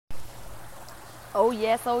Oh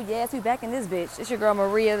yes, we back in this bitch. It's your girl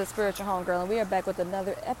Maria, the spiritual homegirl, and we are back with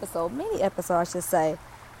another episode, mini episode I should say,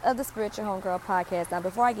 of the Spiritual Homegirl podcast. Now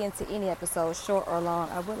before I get into any episode, short or long,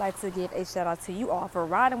 I would like to give a shout out to you all for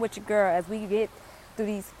riding with your girl as we get through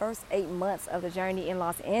these first 8 months of the journey in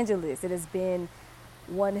Los Angeles. It has been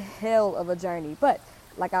one hell of a journey, but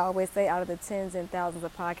like I always say, out of the tens and thousands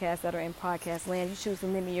of podcasts that are in podcast land, you choose to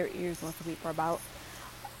lend me your ears once a week for about,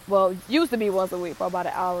 well, used to be once a week for about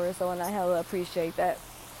an hour or so, and I hella appreciate that.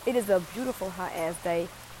 It is a beautiful hot ass day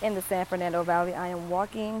in the San Fernando Valley. I am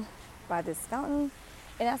walking by this fountain,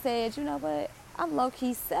 and I said, you know what, I'm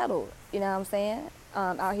low-key settled, you know what I'm saying,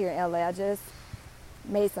 out here in LA. I just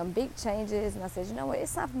made some big changes, and I said, you know what,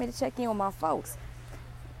 it's time for me to check in with my folks.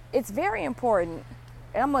 It's very important,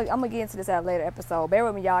 and I'm gonna get into this at a later episode. Bear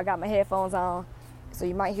with me, y'all. I got my headphones on, so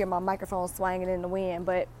you might hear my microphone swinging in the wind,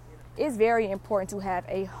 but it's very important to have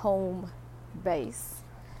a home base.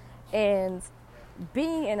 And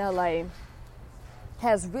being in LA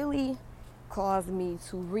has really caused me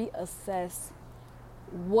to reassess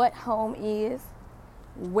what home is,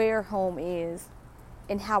 where home is,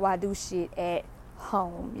 and how I do shit at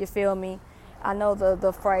home. You feel me? I know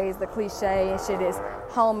the phrase, the cliche and shit is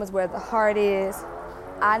home is where the heart is.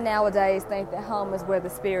 I nowadays think that home is where the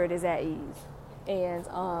spirit is at ease. And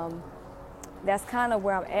that's kind of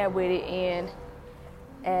where I'm at with it. And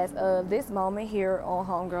as of this moment here on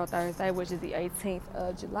Homegirl Thursday, which is the 18th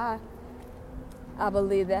of July, I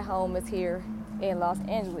believe that home is here in Los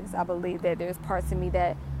Angeles. I believe that there's parts of me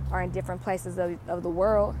that are in different places of the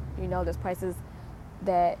world. You know, there's places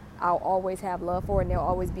that I'll always have love for, and they'll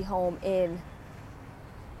always be home in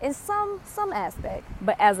some aspect.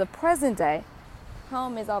 But as of present day,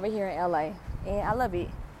 home is over here in LA, and I love it.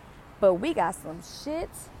 But we got some shit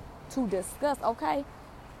to discuss, okay?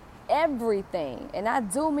 Everything, and I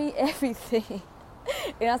do mean everything.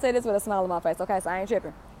 And I say this with a smile on my face, okay? So I ain't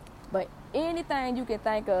tripping. But anything you can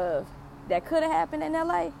think of that could have happened in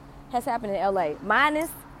LA has happened in LA.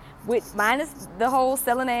 Minus the whole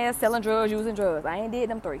selling ass, selling drugs, using drugs. I ain't did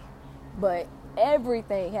them three. But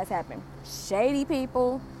everything has happened. Shady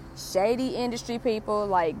people, shady industry people,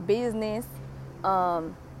 like business,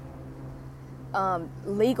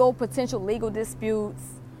 potential legal disputes,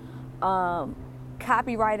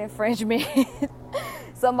 copyright infringement. It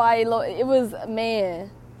was, man,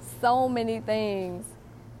 so many things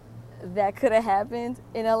that could have happened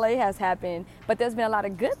in LA has happened. But there's been a lot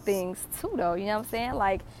of good things too, though. You know what I'm saying?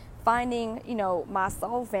 Like finding, my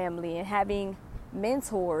soul family and having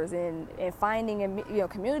mentors and finding,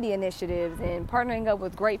 community initiatives and partnering up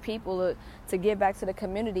with great people to give back to the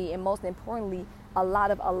community. And most importantly, a lot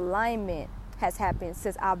of alignment has happened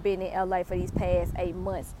since I've been in LA for these past 8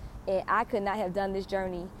 months. And I could not have done this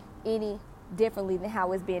journey any differently than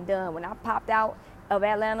how it's been done. When I popped out of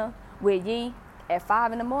Atlanta with Yee at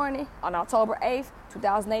 5 in the morning on October 8th,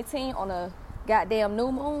 2018, on a goddamn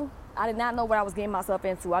new moon, I did not know what I was getting myself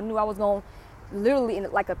into. I knew I was going to literally,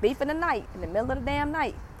 like a thief in the night, in the middle of the damn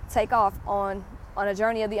night, take off on a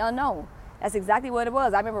journey of the unknown. That's exactly what it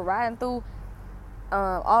was. I remember riding through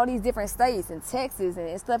all these different states and Texas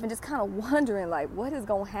and stuff, and just kind of wondering, like, what is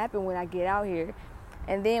going to happen when I get out here?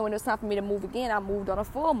 And then when it was time for me to move again, I moved on a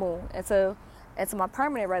full moon into my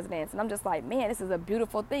permanent residence. And I'm just like, man, this is a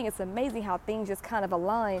beautiful thing. It's amazing how things just kind of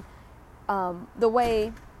align the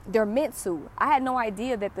way they're meant to. I had no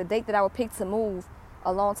idea that the date that I would pick to move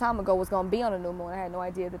a long time ago was going to be on a new moon. I had no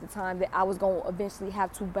idea that the time that I was going to eventually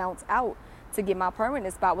have to bounce out to get my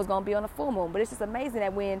permanent spot was going to be on a full moon. But it's just amazing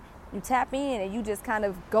that when you tap in and you just kind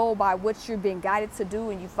of go by what you're being guided to do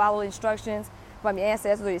and you follow instructions from your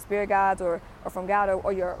ancestors or your spirit guides or from God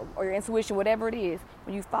or your intuition, whatever it is,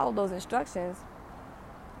 when you follow those instructions,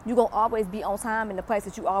 you're going to always be on time in the place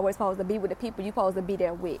that you always supposed to be with the people you're supposed to be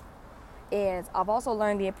there with. And I've also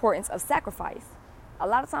learned the importance of sacrifice. A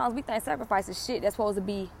lot of times we think sacrifice is shit that's supposed to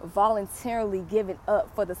be voluntarily given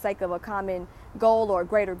up for the sake of a common goal or a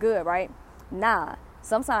greater good, right? Nah,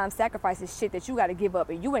 sometimes sacrifice is shit that you got to give up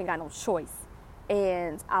and you ain't got no choice.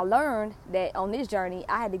 And I learned that on this journey,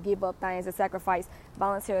 I had to give up things and sacrifice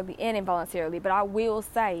voluntarily and involuntarily. But I will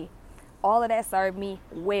say, all of that served me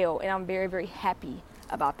well, and I'm very, very happy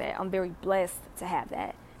about that. I'm very blessed to have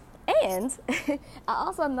that. And I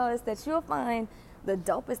also noticed that you'll find the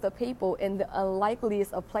dopest of people in the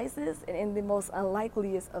unlikeliest of places and in the most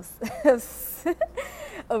unlikeliest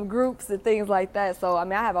of groups and things like that. So, I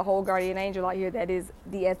have a whole guardian angel out here that is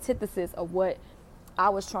the antithesis of what I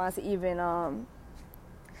was trying to even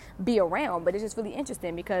be around. But it's just really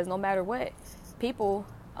interesting because no matter what, people,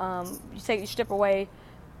 you strip away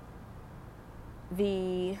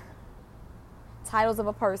the titles of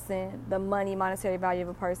a person, the money, monetary value of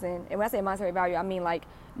a person. And when I say monetary value, I mean like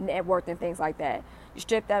net worth and things like that. You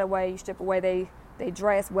strip that away. You strip away they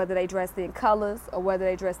dress, whether they dressed in colors or whether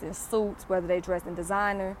they dressed in suits, whether they dressed in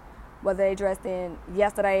designer, whether they dressed in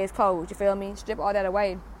yesterday's clothes. You feel me? Strip all that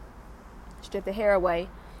away. Strip the hair away.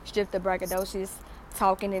 Strip the braggadocious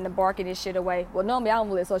talking and the barking and shit away. Well, normally I don't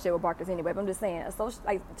really associate with barkers anyway, but I'm just saying,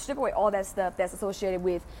 like, strip away all that stuff that's associated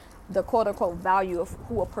with the quote-unquote value of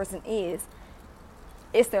who a person is.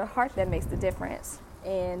 It's their heart that makes the difference.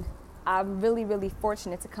 And I'm really, really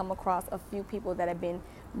fortunate to come across a few people that have been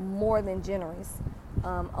more than generous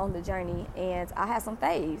on the journey. And I have some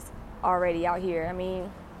faves already out here. I mean,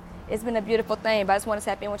 it's been a beautiful thing, but I just want to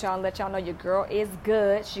tap in with y'all and let y'all know your girl is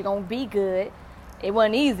good. She gonna be good. It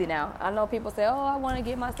wasn't easy now. I know people say, oh, I want to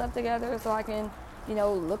get my stuff together so I can,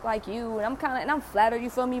 look like you. And I'm flattered,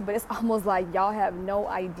 you feel me? But it's almost like y'all have no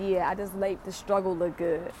idea. I just make the struggle look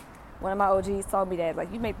good. One of my OGs told me that,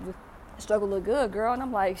 like, you make the struggle look good, girl. And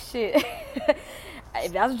I'm like, shit,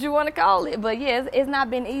 if that's what you want to call it. But yeah, it's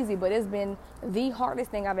not been easy, but it's been the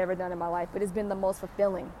hardest thing I've ever done in my life. But it's been the most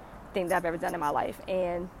fulfilling thing that I've ever done in my life.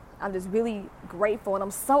 And I'm just really grateful, and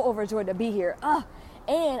I'm so overjoyed to be here.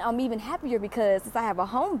 And I'm even happier because since I have a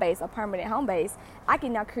home base, a permanent home base, I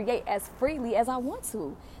can now create as freely as I want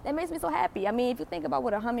to. That makes me so happy. I mean, if you think about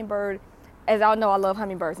what a hummingbird, as y'all know, I love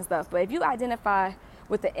hummingbirds and stuff, but if you identify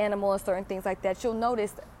with the animal and certain things like that, you'll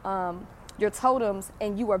notice your totems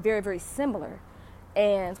and you are very, very similar.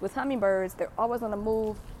 And with hummingbirds, they're always on the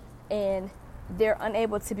move and they're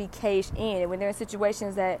unable to be caged in. And when they're in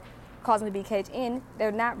situations that cause them to be caged in,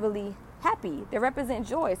 they're not really happy. They represent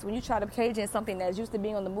joy. So when you try to cage in something that's used to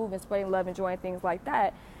being on the move and spreading love and joy and things like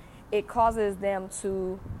that, it causes them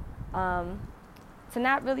to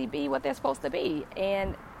not really be what they're supposed to be.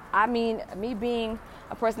 And I mean, me being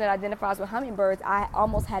a person that identifies with hummingbirds, I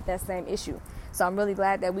almost had that same issue. So I'm really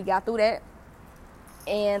glad that we got through that.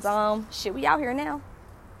 And we out here now.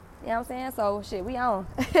 You know what I'm saying? So shit, we on.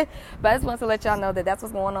 But I just wanted to let y'all know that that's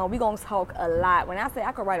what's going on. We gonna talk a lot. When I say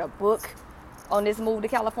I could write a book on this move to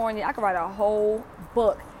California, I could write a whole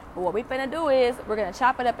book. But what we finna do is we're gonna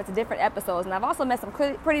chop it up into different episodes. And I've also met some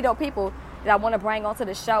pretty dope people that I want to bring onto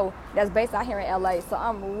the show that's based out here in LA. So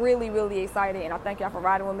I'm really, really excited, and I thank y'all for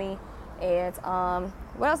riding with me. And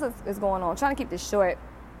what else is going on? I'm trying to keep this short.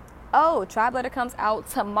 Oh, Tribe Letter comes out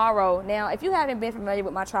tomorrow. Now, if you haven't been familiar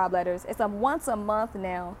with my Tribe Letters, it's a once a month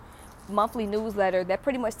now monthly newsletter that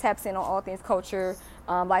pretty much taps in on all things culture,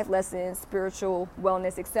 life lessons, spiritual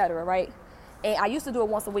wellness, etc. Right? And I used to do it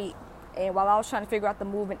once a week. And while I was trying to figure out the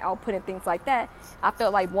movement output and things like that, I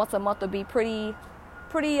felt like once a month would be pretty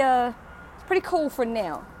cool for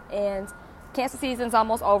now. And cancer season's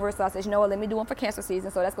almost over, so I said, you know what, let me do one for cancer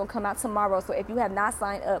season. So that's going to come out tomorrow. So if you have not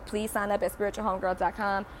signed up, please sign up at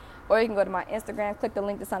spiritualhomegirl.com, or you can go to my Instagram, click the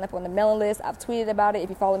link to sign up on the mailing list. I've tweeted about it if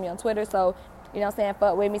you follow me on Twitter. So, you know what I'm saying,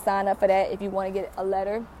 fuck with me, sign up for that if you want to get a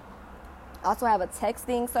letter. I also have a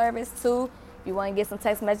texting service too. If you want to get some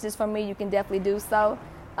text messages from me, you can definitely do so.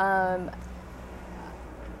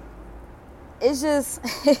 It's just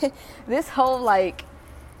this whole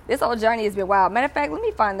journey has been wild. Matter of fact, let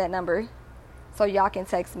me find that number so y'all can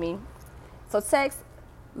text me. So text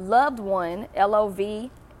loved one, LOVEDONE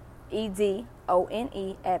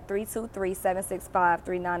at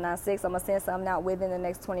 323-765-3996. I'm gonna send something out within the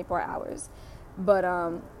next 24 hours. But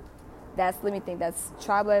that's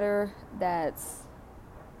Tribe Letter, that's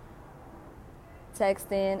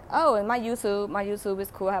texting. Oh, and my YouTube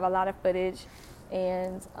is cool. I have a lot of footage,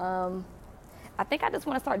 and I think I just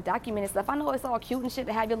want to start documenting stuff. I know it's all cute and shit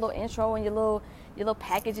to have your little intro and your little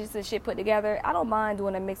packages and shit put together. I don't mind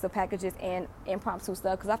doing a mix of packages and impromptu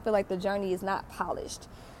stuff because I feel like the journey is not polished.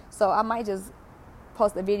 So I might just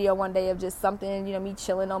post a video one day of just something, me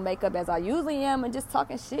chilling on makeup as I usually am and just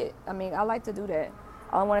talking shit. I mean, I like to do that.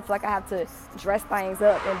 I don't want to feel like I have to dress things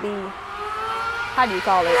up and be, how do you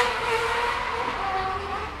call it?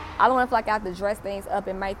 I don't want to feel like I have to dress things up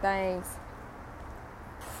and make things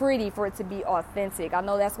pretty for it to be authentic. I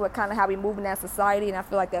know that's what kind of how we move in that society, and I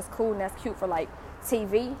feel like that's cool and that's cute for like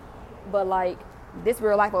TV, but like this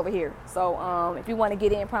real life over here. So if you want to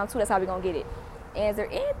get it impromptu, that's how we're gonna get it. And is there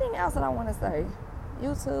anything else that I want to say?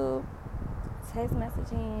 YouTube, text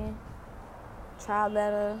messaging, Tribe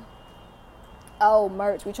Letter. Oh,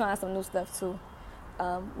 merch. We're trying some new stuff too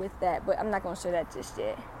with that, but I'm not gonna share that just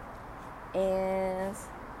yet. And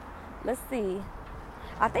let's see.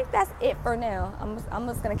 I think that's it for now. I'm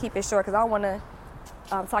just going to keep it short because I don't want to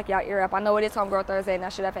talk y'all ear up. I know it is Homegirl Thursday and I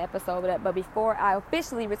should have an episode of that. But before I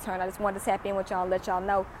officially return, I just wanted to tap in with y'all and let y'all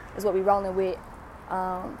know is what we're rolling with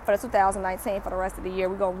for the 2019 for the rest of the year.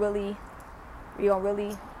 We're gonna really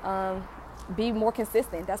be more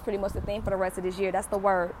consistent. That's pretty much the thing for the rest of this year. That's the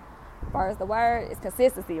word. As far as the word is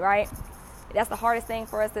consistency, right? That's the hardest thing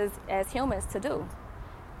for us as humans to do.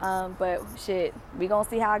 But shit, we gonna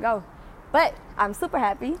see how it go. But I'm super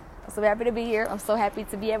happy. I'm so happy to be here. I'm so happy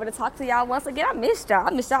to be able to talk to y'all once again. I missed y'all.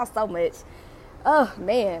 I missed y'all so much. Oh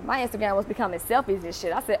man, my Instagram was becoming selfies and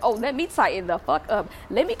shit. I said, oh, let me tighten the fuck up.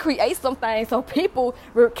 Let me create some things so people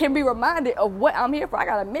can be reminded of what I'm here for. I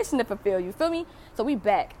got a mission to fulfill. You feel me? So we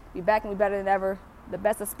back. We back and we better than ever. The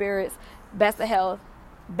best of spirits, best of health,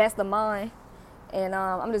 best of mind. And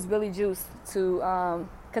I'm just really juiced to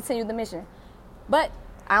continue the mission. But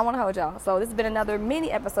I don't want to hold y'all. So this has been another mini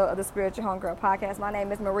episode of the Spiritual Homegirl Podcast. My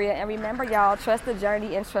name is Maria. And remember, y'all, trust the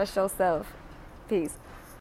journey and trust yourself. Peace.